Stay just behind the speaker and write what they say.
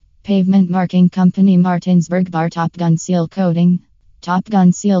Pavement marking company Martinsburg Bar Top Gun Seal Coating. Top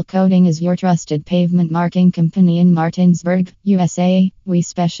Gun Seal Coating is your trusted pavement marking company in Martinsburg, USA. We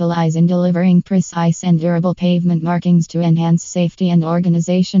specialize in delivering precise and durable pavement markings to enhance safety and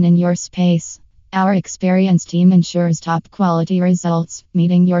organization in your space. Our experienced team ensures top quality results,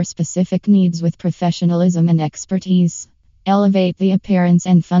 meeting your specific needs with professionalism and expertise. Elevate the appearance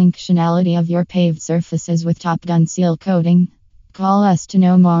and functionality of your paved surfaces with Top Gun Seal Coating. Call us to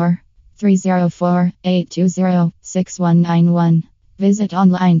know more. 304-820-6191. Visit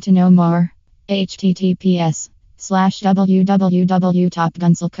online to know more.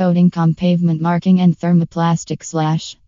 https://www.topgunsealcoating.com Pavement marking and thermoplastic/